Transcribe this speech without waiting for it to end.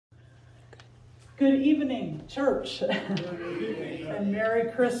Good evening, church, and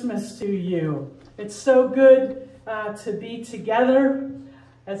Merry Christmas to you. It's so good to be together.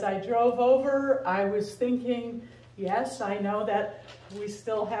 As I drove over, I was thinking, yes, I know that we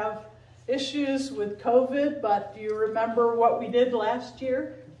still have issues with COVID, but do you remember what we did last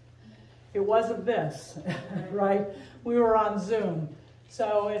year? It wasn't this, right? We were on Zoom.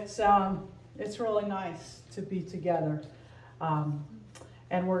 So it's really nice to be together.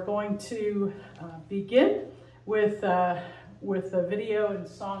 And we're going to begin with a video and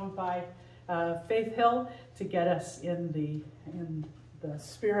song by Faith Hill to get us in the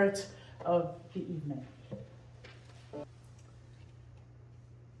spirit of the evening.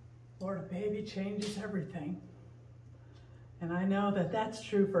 Lord, a baby changes everything. And I know that that's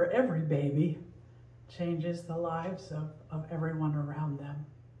true for every baby. Changes the lives of everyone around them.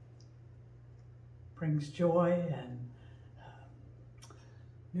 Brings joy and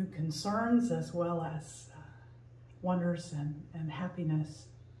new concerns as well as wonders and happiness.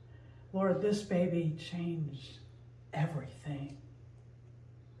 Lord, this baby changed everything.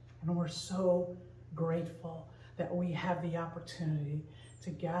 And we're so grateful that we have the opportunity to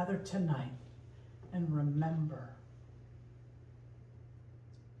gather tonight and remember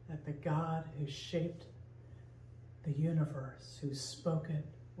that the God who shaped the universe, who spoke it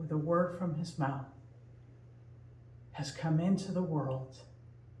with a word from his mouth, has come into the world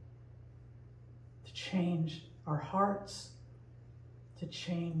to change our hearts, to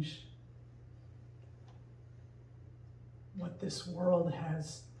change what this world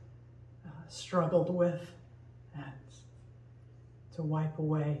has struggled with, and to wipe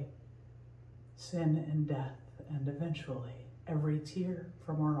away sin and death, and eventually every tear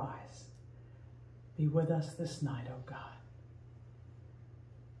from our eyes. Be with us this night, O God.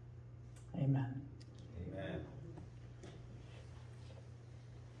 Amen. Amen.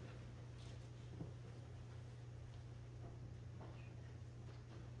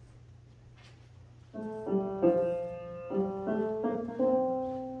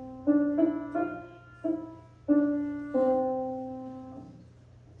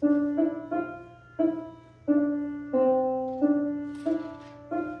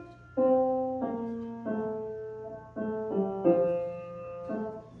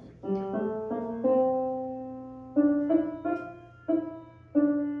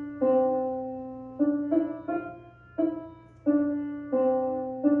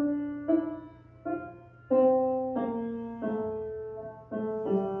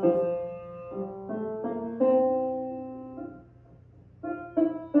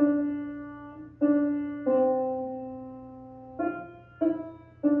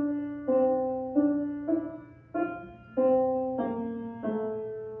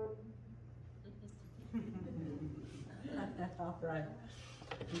 All right.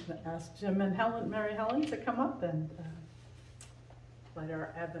 I'm going to ask Jim and Mary Helen to come up and light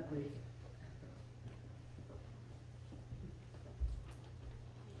our Advent wreath.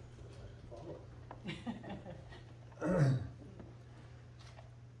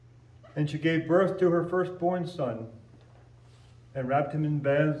 And she gave birth to her firstborn son, and wrapped him in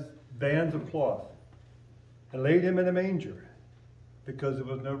bands of cloth, and laid him in a manger, because there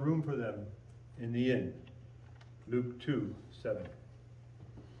was no room for them in the inn. Luke 2:7.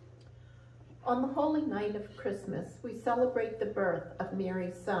 On the holy night of Christmas, we celebrate the birth of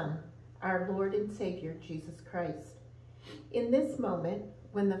Mary's Son, our Lord and Savior, Jesus Christ. In this moment,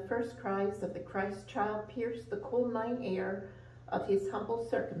 when the first cries of the Christ child pierce the cool night air of his humble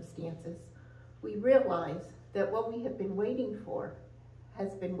circumstances, we realize that what we have been waiting for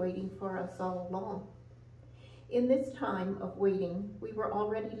has been waiting for us all along. In this time of waiting, we were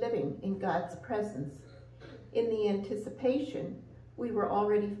already living in God's presence. In the anticipation, we were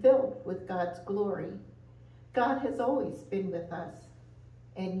already filled with God's glory. God has always been with us,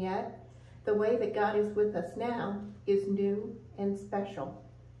 and yet the way that God is with us now is new and special.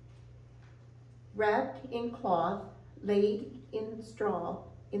 Wrapped in cloth, laid in straw,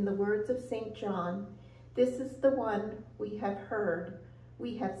 in the words of St. John, this is the one we have heard,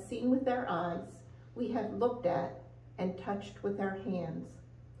 we have seen with our eyes, we have looked at and touched with our hands.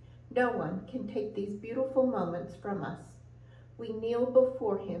 No one can take these beautiful moments from us. We kneel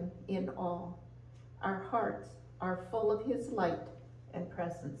before him in awe. Our hearts are full of his light and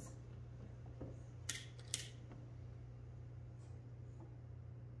presence.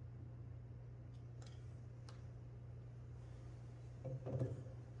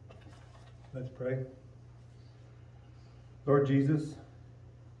 Let's pray. Lord Jesus,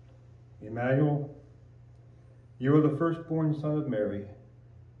 Emmanuel, you are the firstborn Son of Mary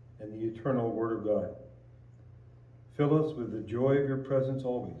and the eternal Word of God. Fill us with the joy of your presence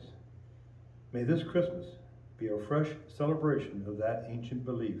always. May this Christmas be a fresh celebration of that ancient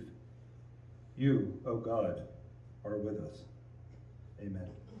belief. You, O God, are with us. Amen.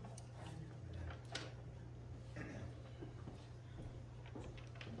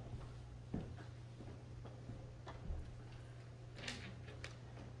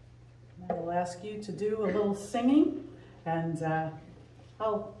 I will ask you to do a little singing, and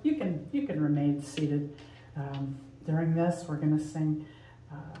you can remain seated. During this, we're going to sing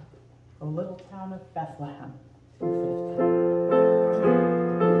 "O Little Town of Bethlehem."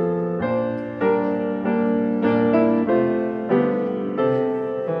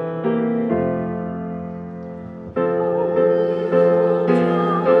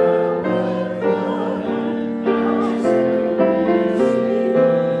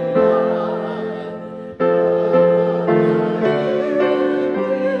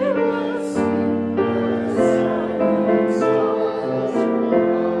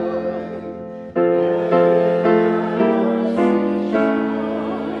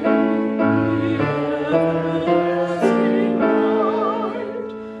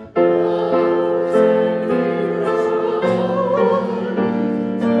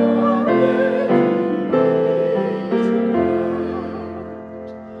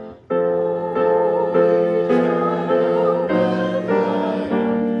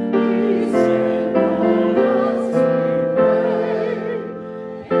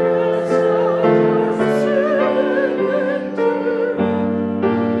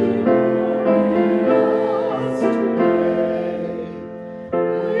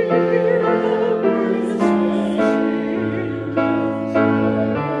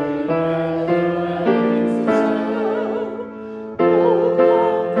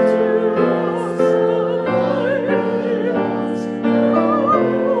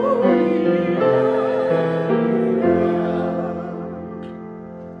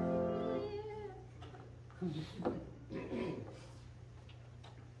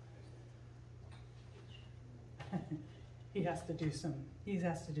 He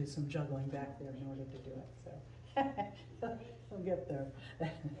has to do some juggling back there in order to do it, so he'll get there.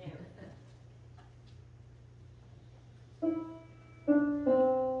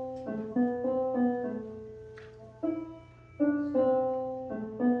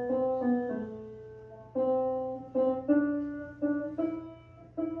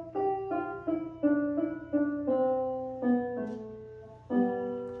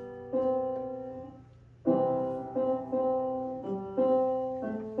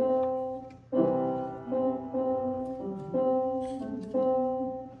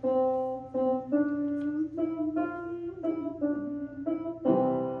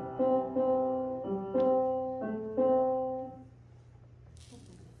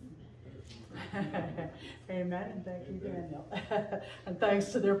 Amen. Thank you, Daniel. And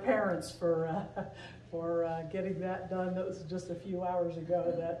thanks to their parents for getting that done. That was just a few hours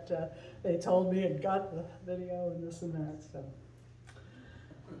ago that they told me and got the video and this and that. So,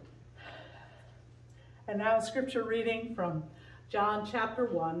 and now a scripture reading from John chapter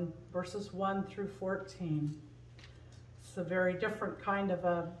 1, verses 1 through 14. It's a very different kind of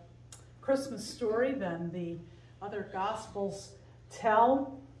a Christmas story than the other Gospels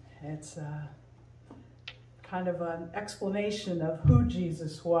tell. It's kind of an explanation of who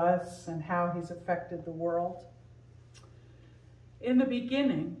Jesus was and how he's affected the world. In the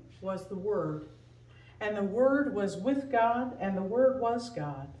beginning was the Word, and the Word was with God, and the Word was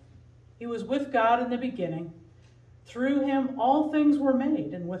God. He was with God in the beginning. Through him all things were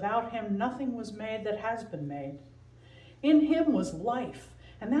made, and without him nothing was made that has been made. In him was life,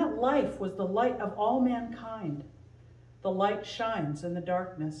 and that life was the light of all mankind. The light shines in the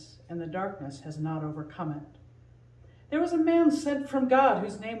darkness, and the darkness has not overcome it. There was a man sent from God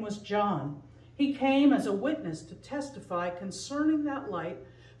whose name was John. He came as a witness to testify concerning that light,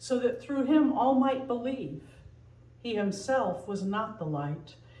 so that through him all might believe. He himself was not the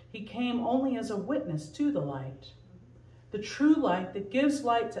light. He came only as a witness to the light. The true light that gives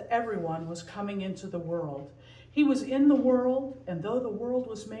light to everyone was coming into the world. He was in the world, and though the world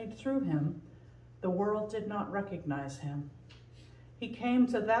was made through him, the world did not recognize him. He came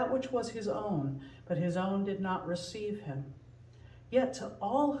to that which was his own, but his own did not receive him. Yet to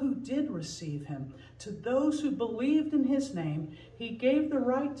all who did receive him, to those who believed in his name, he gave the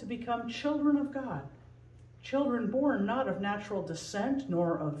right to become children of God. Children born not of natural descent,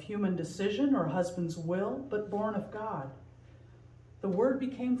 nor of human decision or husband's will, but born of God. The Word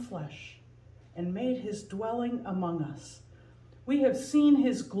became flesh and made his dwelling among us. We have seen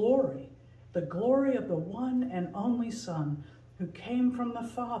his glory, the glory of the one and only Son, who came from the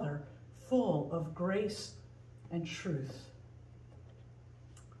Father, full of grace and truth.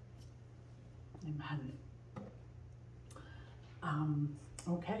 Amen.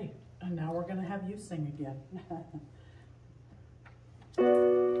 Okay, and now we're going to have you sing again.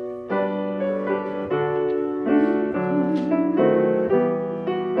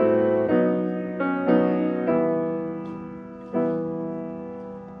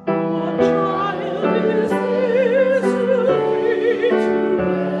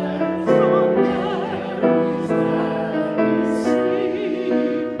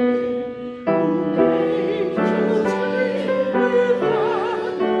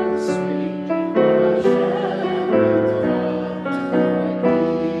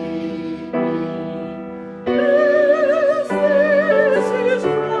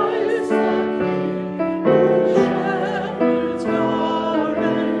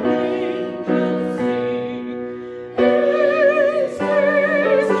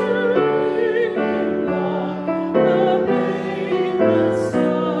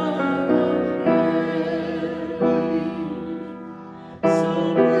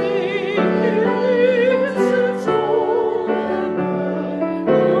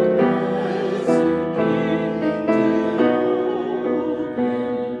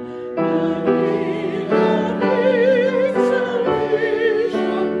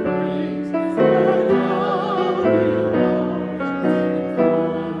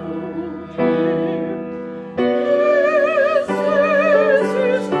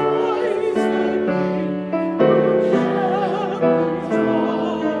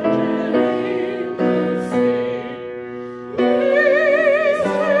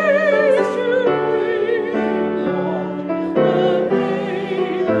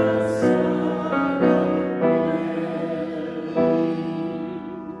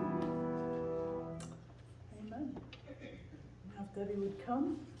 Debbie would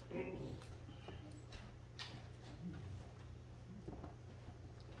come.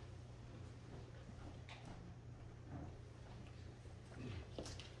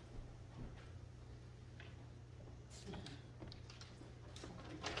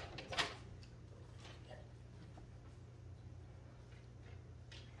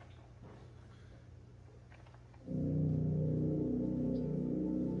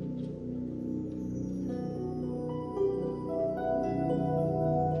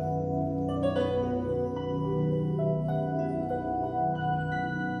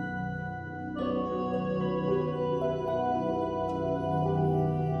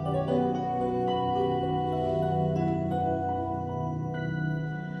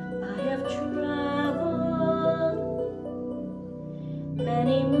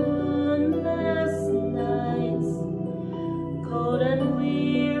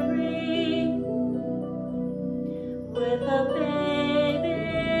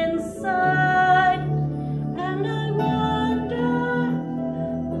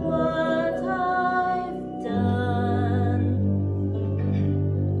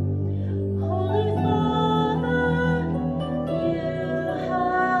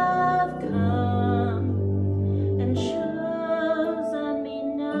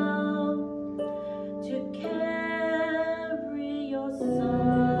 Carry your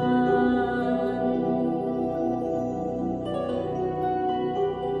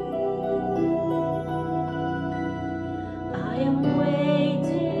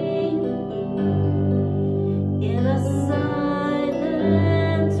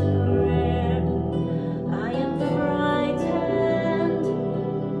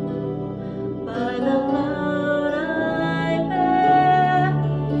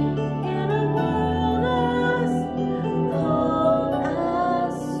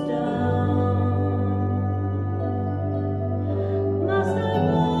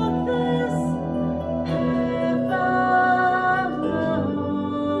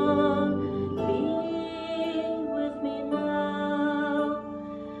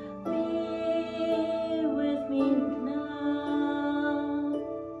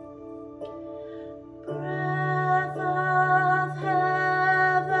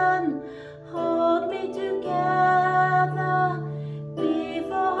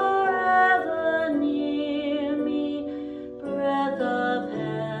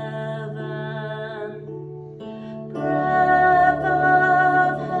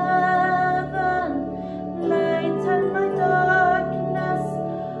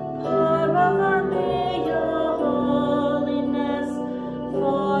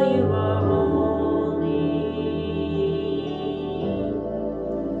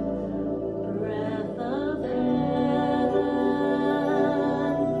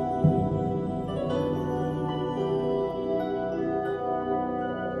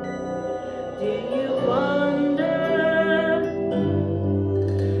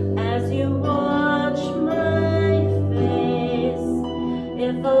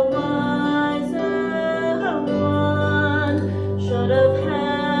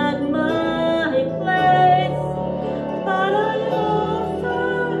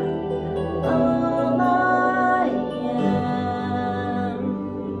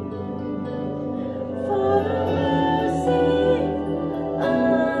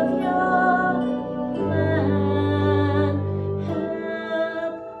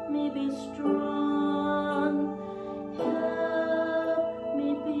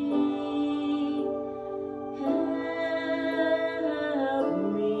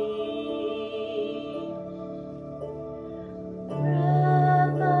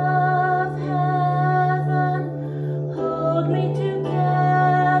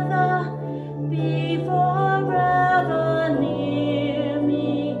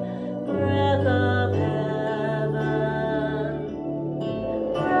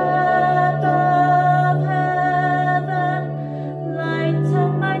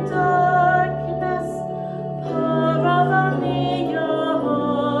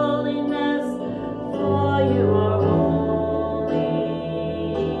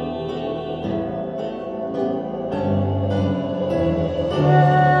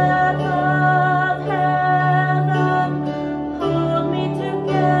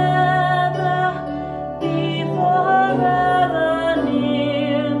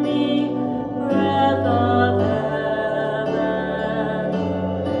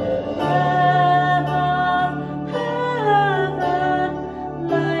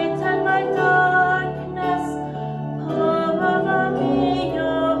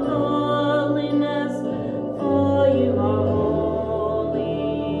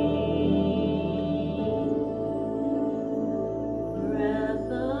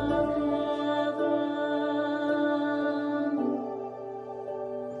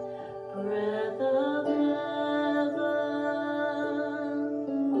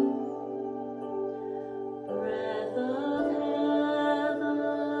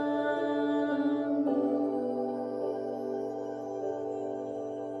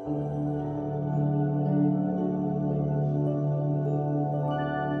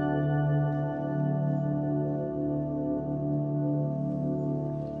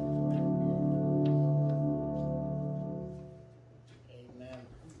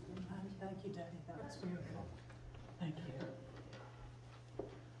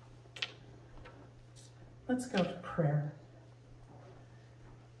Let's go to prayer.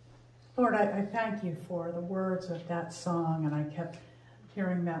 Lord, I thank you for the words of that song, and I kept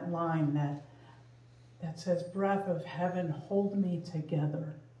hearing that line that says, breath of heaven, hold me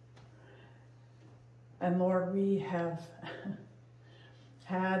together. And Lord, we have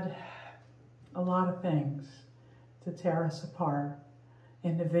had a lot of things to tear us apart,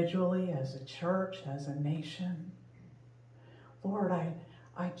 individually, as a church, as a nation. Lord,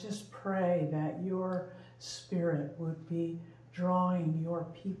 I just pray that your Spirit would be drawing your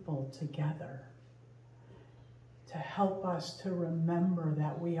people together to help us to remember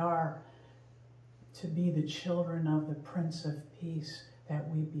that we are to be the children of the Prince of Peace, that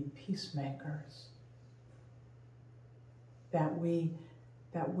we be peacemakers, that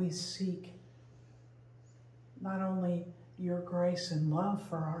we seek not only your grace and love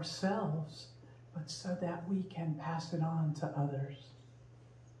for ourselves, but so that we can pass it on to others,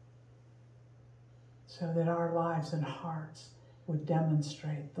 so that our lives and hearts would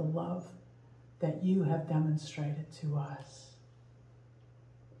demonstrate the love that you have demonstrated to us.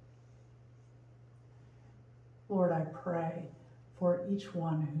 Lord, I pray for each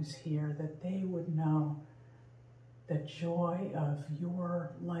one who's here that they would know the joy of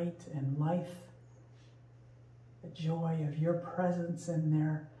your light and life, the joy of your presence in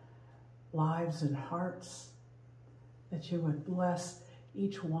their lives and hearts, that you would bless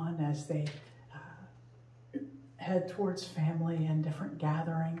each one as they head towards family and different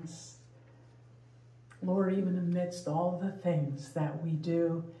gatherings. Lord, even amidst all the things that we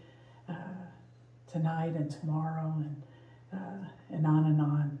do tonight and tomorrow and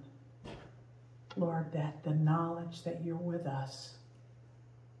on, Lord, that the knowledge that you're with us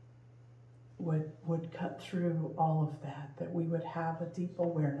would cut through all of that, that we would have a deep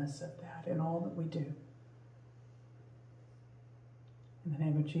awareness of that in all that we do. In the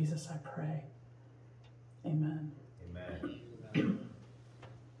name of Jesus, I pray. Amen. Amen.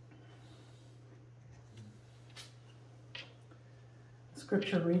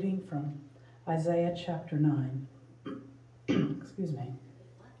 Scripture reading from Isaiah chapter 9. Excuse me.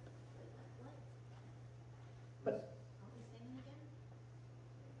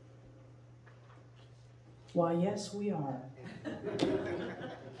 Why, yes, we are.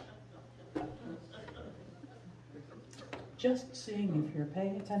 Just seeing if you're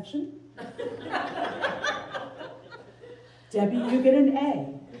paying attention. Debbie, you get an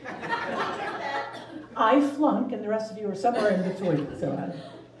A. I flunk, and the rest of you are somewhere in between. So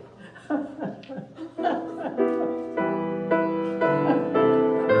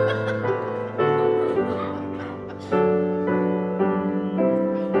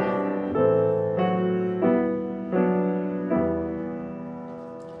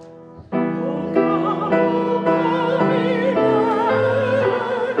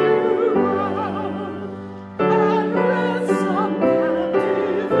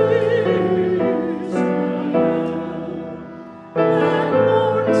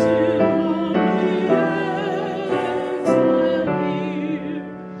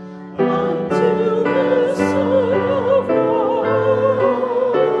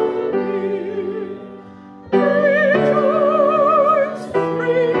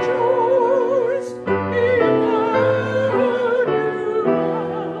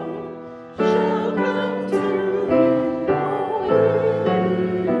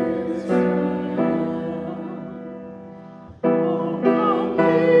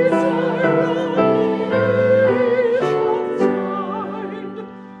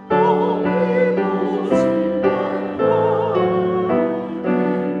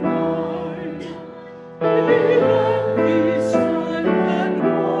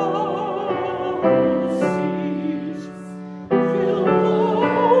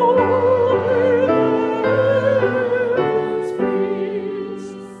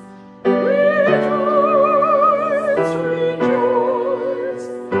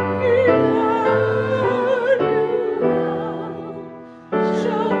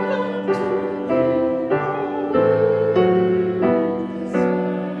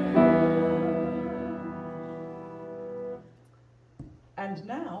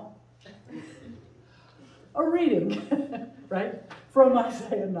A reading, right, from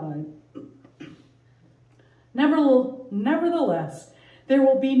Isaiah 9. Nevertheless, there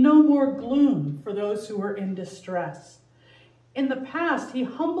will be no more gloom for those who are in distress. In the past, he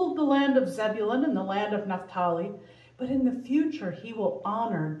humbled the land of Zebulun and the land of Naphtali, but in the future, he will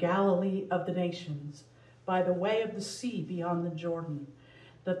honor Galilee of the nations by the way of the sea beyond the Jordan.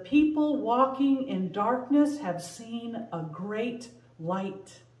 The people walking in darkness have seen a great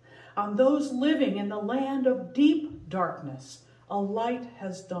light. On those living in the land of deep darkness, a light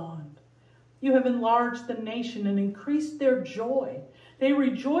has dawned. You have enlarged the nation and increased their joy. They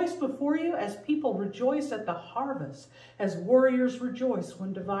rejoice before you as people rejoice at the harvest, as warriors rejoice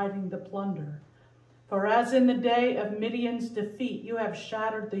when dividing the plunder. For as in the day of Midian's defeat, you have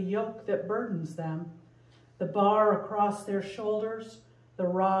shattered the yoke that burdens them, the bar across their shoulders, the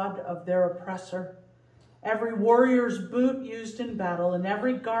rod of their oppressor. Every warrior's boot used in battle and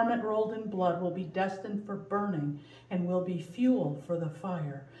every garment rolled in blood will be destined for burning and will be fuel for the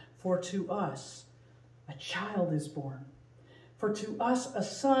fire. For to us a child is born. For to us a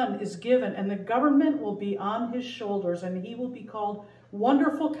son is given, and the government will be on his shoulders, and he will be called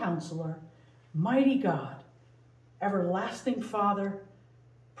Wonderful Counselor, Mighty God, Everlasting Father,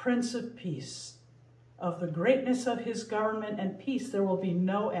 Prince of Peace. Of the greatness of his government and peace there will be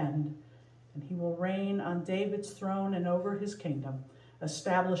no end, and he will reign on David's throne and over his kingdom,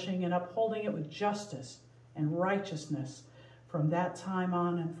 establishing and upholding it with justice and righteousness from that time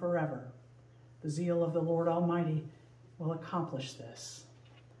on and forever. The zeal of the Lord Almighty will accomplish this.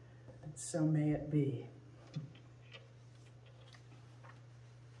 And so may it be.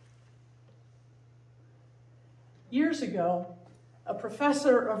 Years ago, a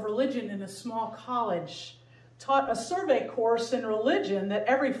professor of religion in a small college taught a survey course in religion that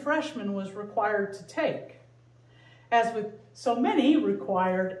every freshman was required to take. As with so many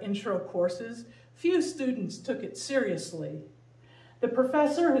required intro courses, few students took it seriously. The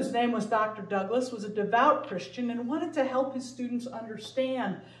professor, whose name was Dr. Douglas, was a devout Christian and wanted to help his students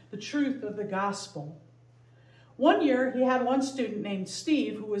understand the truth of the gospel. One year, he had one student named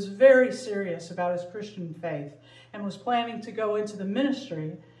Steve who was very serious about his Christian faith and was planning to go into the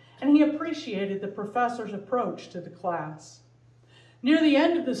ministry, and he appreciated the professor's approach to the class. Near the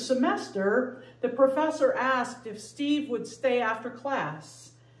end of the semester, the professor asked if Steve would stay after class.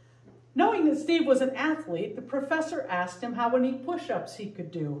 Knowing that Steve was an athlete, the professor asked him how many push-ups he could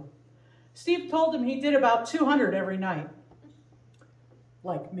do. Steve told him he did about 200 every night.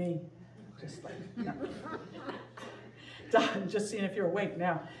 Like me. Just like, no. Just seeing if you're awake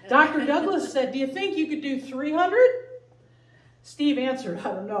now. Dr. Douglas said, "Do you think you could do 300? Steve answered,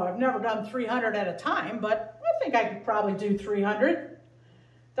 "I don't know. I've never done 300 at a time, but I think I could probably do 300.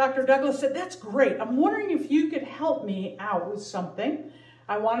 Dr. Douglas said, "That's great. I'm wondering if you could help me out with something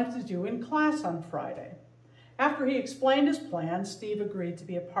I wanted to do in class on Friday." After he explained his plan, Steve agreed to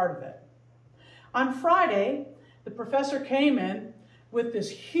be a part of it. On Friday, the professor came in with this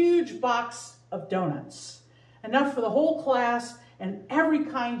huge box of donuts, enough for the whole class and every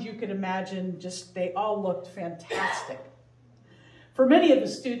kind you could imagine. Just, they all looked fantastic. For many of the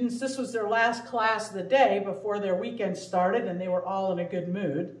students, this was their last class of the day before their weekend started, and they were all in a good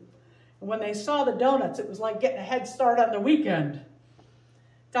mood. And when they saw the donuts, it was like getting a head start on the weekend.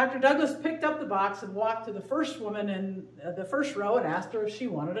 Dr. Douglas picked up the box and walked to the first woman in the first row and asked her if she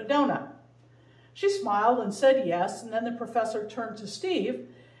wanted a donut. She smiled and said yes, and then the professor turned to Steve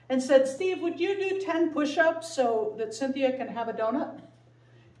and said, "Steve, would you do 10 push-ups so that Cynthia can have a donut?"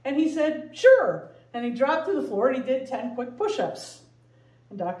 And he said, "Sure." And he dropped to the floor and he did 10 quick push-ups.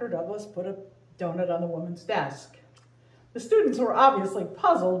 And Dr. Douglas put a donut on the woman's desk. The students were obviously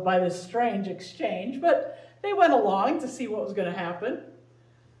puzzled by this strange exchange, but they went along to see what was going to happen.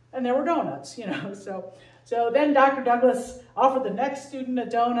 And there were donuts, you know. So then Dr. Douglas offered the next student a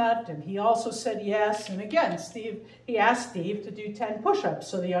donut, and he also said yes. And again, he asked Steve to do 10 push-ups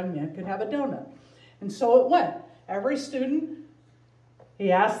so the young man could have a donut. And so it went. Every student, he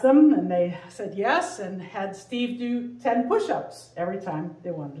asked them, and they said yes, and had Steve do 10 push-ups every time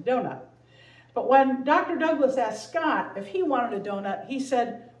they wanted a donut. But when Dr. Douglas asked Scott if he wanted a donut, he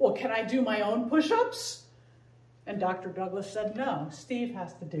said, "Well, can I do my own push-ups?" And Dr. Douglas said, "No, Steve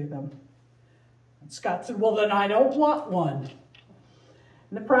has to do them." And Scott said, "Well, then I don't want one."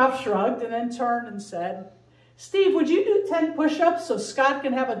 And the prof shrugged and then turned and said, "Steve, would you do 10 push-ups so Scott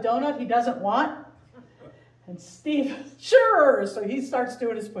can have a donut he doesn't want?" And Steve, "Sure." So he starts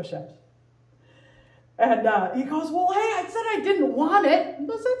doing his push-ups. And he goes, "Well, hey, I said I didn't want it." He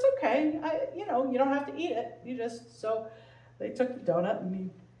goes, "That's okay. You don't have to eat it. So they took the donut and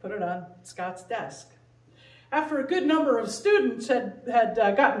he put it on Scott's desk. After a good number of students had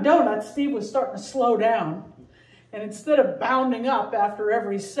gotten donuts, Steve was starting to slow down. And instead of bounding up after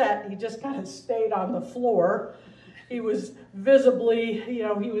every set, he just kind of stayed on the floor. He was visibly, he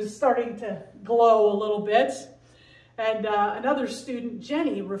was starting to glow a little bit. And another student,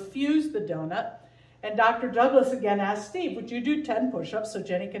 Jenny, refused the donut. And Dr. Douglas again asked Steve, would you do 10 push-ups so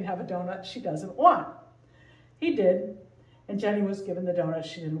Jenny can have a donut she doesn't want? He did, and Jenny was given the donut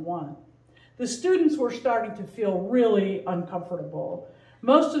she didn't want. The students were starting to feel really uncomfortable.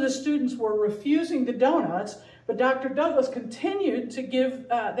 Most of the students were refusing the donuts, but Dr. Douglas continued to give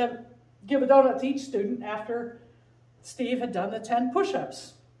a donut to each student after Steve had done the 10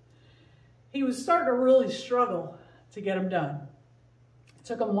 push-ups. He was starting to really struggle to get them done. It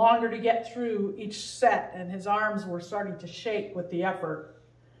took him longer to get through each set, and his arms were starting to shake with the effort.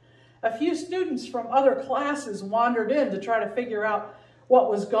 A few students from other classes wandered in to try to figure out what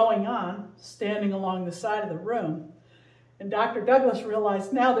was going on, standing along the side of the room. And Dr. Douglas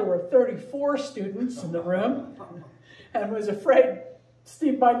realized now there were 34 students in the room and was afraid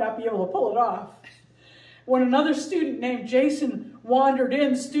Steve might not be able to pull it off. When another student named Jason wandered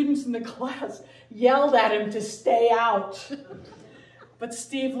in, students in the class yelled at him to stay out. But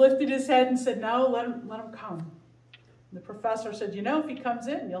Steve lifted his head and said, no, let him come. And the professor said, if he comes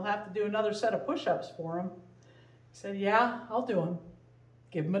in, you'll have to do another set of push-ups for him. He said, yeah, I'll do them.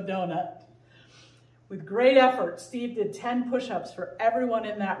 Give him a donut. With great effort, Steve did 10 push-ups for everyone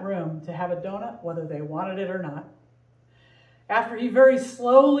in that room to have a donut, whether they wanted it or not. After he very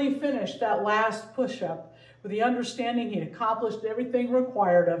slowly finished that last push-up, with the understanding he'd accomplished everything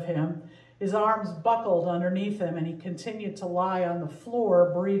required of him, his arms buckled underneath him and he continued to lie on the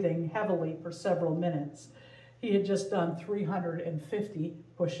floor, breathing heavily for several minutes. He had just done 350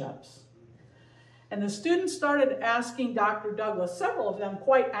 push-ups. And the students started asking Dr. Douglas, several of them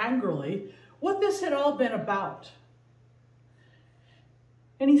quite angrily, what this had all been about.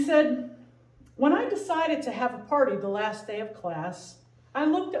 And he said, when I decided to have a party the last day of class, I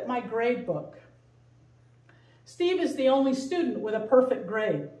looked at my grade book. Steve is the only student with a perfect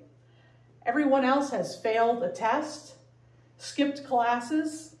grade. Everyone else has failed a test, skipped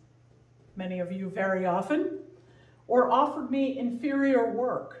classes, many of you very often, or offered me inferior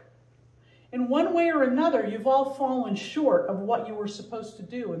work. In one way or another, you've all fallen short of what you were supposed to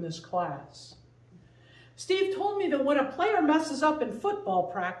do in this class. Steve told me that when a player messes up in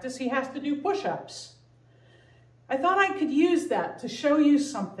football practice, he has to do push-ups. I thought I could use that to show you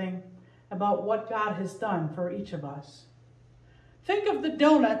something about what God has done for each of us. Think of the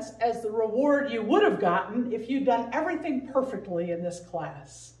donuts as the reward you would have gotten if you'd done everything perfectly in this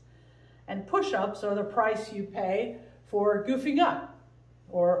class. And push-ups are the price you pay for goofing up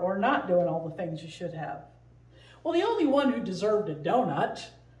or not doing all the things you should have. Well, the only one who deserved a donut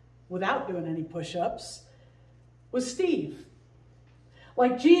without doing any push-ups was Steve.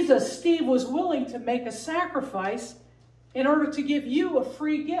 Like Jesus, Steve was willing to make a sacrifice in order to give you a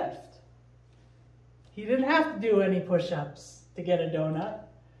free gift. He didn't have to do any push-ups to get a donut,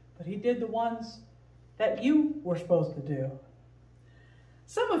 but he did the ones that you were supposed to do.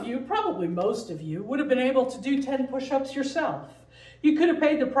 Some of you, probably most of you, would have been able to do 10 push-ups yourself. You could have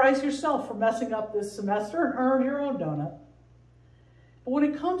paid the price yourself for messing up this semester and earned your own donut. But when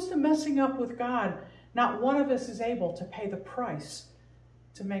it comes to messing up with God, not one of us is able to pay the price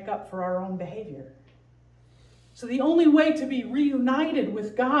to make up for our own behavior. So the only way to be reunited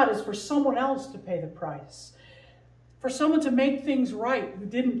with God is for someone else to pay the price. For someone to make things right who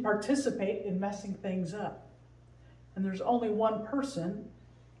didn't participate in messing things up. And there's only one person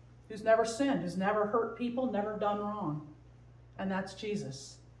who's never sinned, who's never hurt people, never done wrong. And that's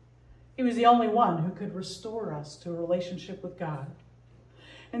Jesus. He was the only one who could restore us to a relationship with God.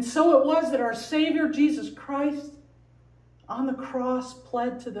 And so it was that our Savior, Jesus Christ, on the cross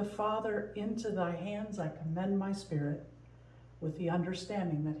pled to the Father, into thy hands I commend my spirit, with the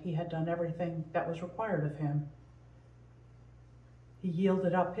understanding that he had done everything that was required of him. He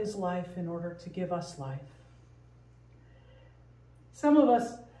yielded up his life in order to give us life. Some of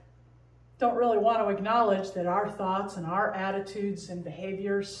us don't really want to acknowledge that our thoughts and our attitudes and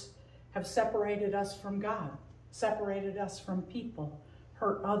behaviors have separated us from God, separated us from people,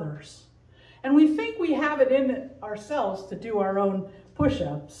 hurt others. And we think we have it in ourselves to do our own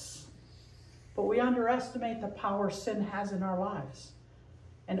push-ups, but we underestimate the power sin has in our lives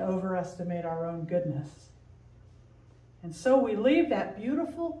and overestimate our own goodness. And so we leave that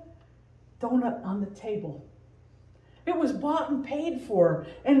beautiful donut on the table. It was bought and paid for,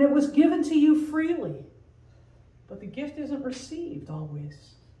 and it was given to you freely. But the gift isn't received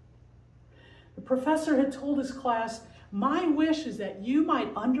always. The professor had told his class, my wish is that you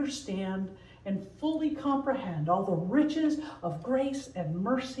might understand and fully comprehend all the riches of grace and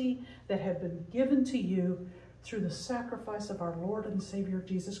mercy that have been given to you through the sacrifice of our Lord and Savior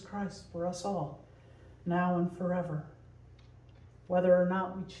Jesus Christ for us all, now and forever. Whether or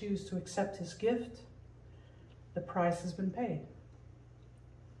not we choose to accept his gift, the price has been paid.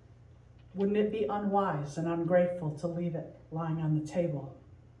 Wouldn't it be unwise and ungrateful to leave it lying on the table?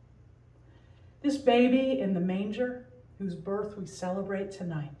 This baby in the manger, whose birth we celebrate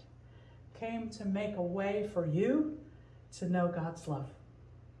tonight, came to make a way for you to know God's love.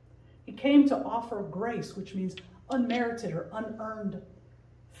 He came to offer grace, which means unmerited or unearned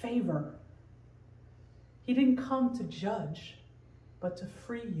favor. He didn't come to judge, but to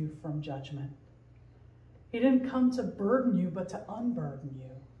free you from judgment. He didn't come to burden you, but to unburden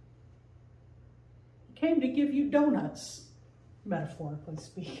you. He came to give you donuts, metaphorically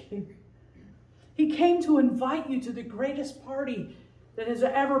speaking. He came to invite you to the greatest party that has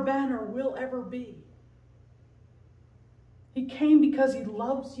ever been or will ever be. He came because he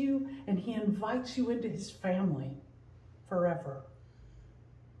loves you and he invites you into his family forever.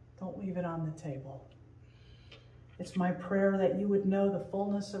 Don't leave it on the table. It's my prayer that you would know the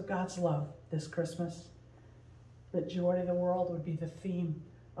fullness of God's love this Christmas, that joy to the world would be the theme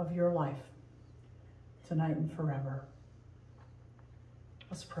of your life tonight and forever.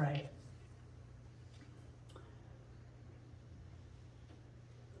 Let's pray.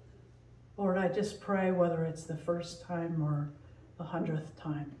 Lord, I just pray, whether it's the first time or the 100th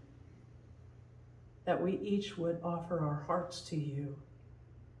time, that we each would offer our hearts to you.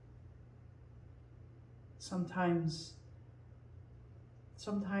 Sometimes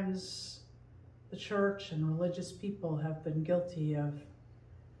the church and religious people have been guilty of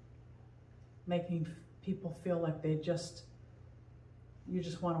making people feel like you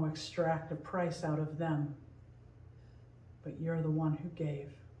just want to extract a price out of them. But you're the one who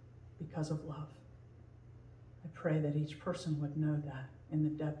gave because of love. I pray that each person would know that in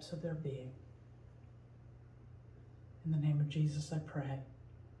the depths of their being. In the name of Jesus, I pray.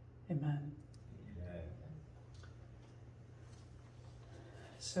 Amen.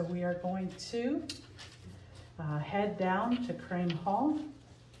 So we are going to head down to Crane Hall.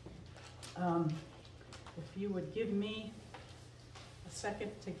 If you would give me a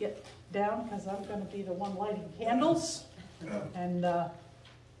second to get down, because I'm going to be the one lighting candles. And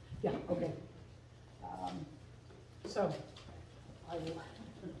yeah, okay. So I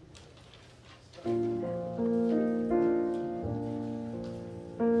will.